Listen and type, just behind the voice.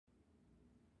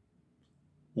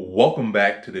Welcome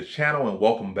back to the channel and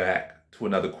welcome back to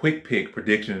another quick pick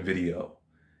prediction video.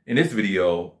 In this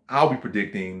video, I'll be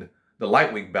predicting the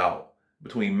lightweight bout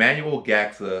between Manuel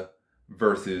Gaxhja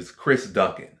versus Chris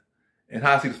Duncan. And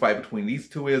how I see this fight between these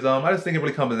two is, I just think it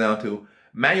really comes down to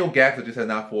Manuel Gaxhja just has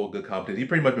not fought good competition. He's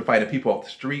pretty much been fighting people off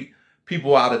the street,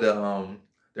 people out of the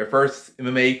their first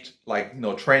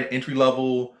MMA, entry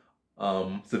level,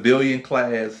 civilian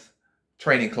class,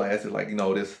 training classes,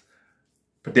 this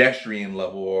pedestrian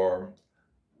level or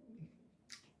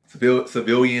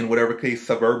civilian, whatever case,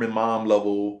 suburban mom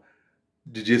level,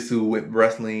 jiu-jitsu,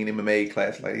 wrestling, MMA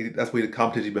class. That's where the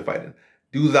competition he's been fighting.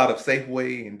 Dudes out of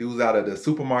Safeway and dudes out of the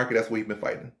supermarket, that's where he's been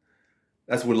fighting.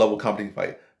 That's what level competition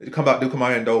fight. They come out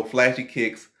and do flashy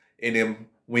kicks, and then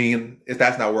if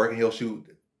that's not working, he'll shoot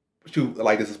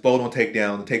like this explode on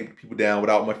takedown and take people down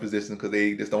without much resistance because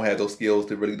they just don't have those skills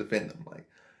to really defend them.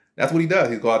 That's what he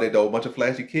does. He go out there, do a bunch of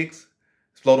flashy kicks,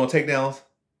 explode on takedowns,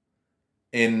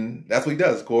 and that's what he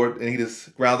does. And he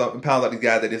just grounds up and pounds out these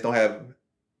guys that just don't have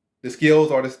the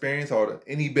skills or the experience or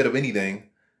any bit of anything.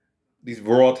 These I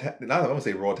don't want to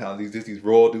say raw talents, these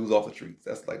raw dudes off the streets.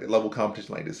 That's like the level of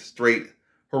competition, like this straight,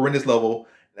 horrendous level.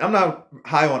 I'm not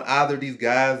high on either of these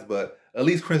guys, but at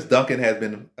least Chris Duncan has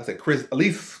been,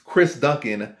 Chris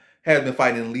Duncan has been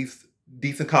fighting at least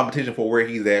decent competition for where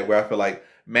he's at, where I feel like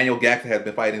Manuel Gaxhja has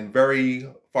been fighting very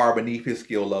far beneath his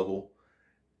skill level.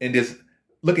 And just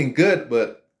looking good,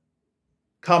 but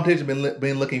competition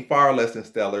been looking far less than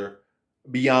stellar,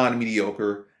 beyond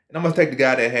mediocre. And I'm going to take the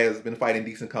guy that has been fighting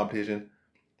decent competition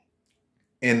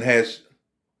and has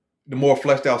the more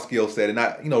fleshed out skill set and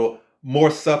not,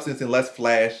 more substance and less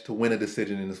flash to win a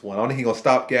decision in this one. I don't think he's going to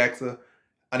stop Gaxhja.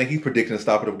 I think he's predicting to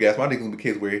stop it of Gaxhja. I think it's going to be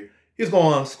a case where he's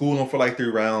going to school him for like 3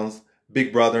 rounds,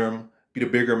 big brother him, be the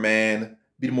bigger man,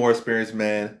 be the more experienced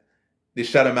man. They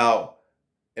shut him out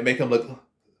and make him look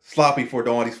sloppy for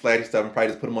doing all these flashy stuff and probably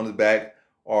just put him on his back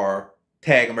or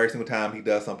tag him every single time he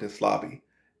does something sloppy.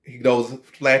 He does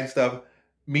flashy stuff,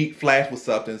 meet flash with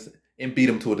substance, and beat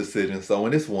him to a decision. So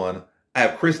in this one, I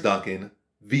have Chris Duncan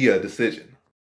via decision.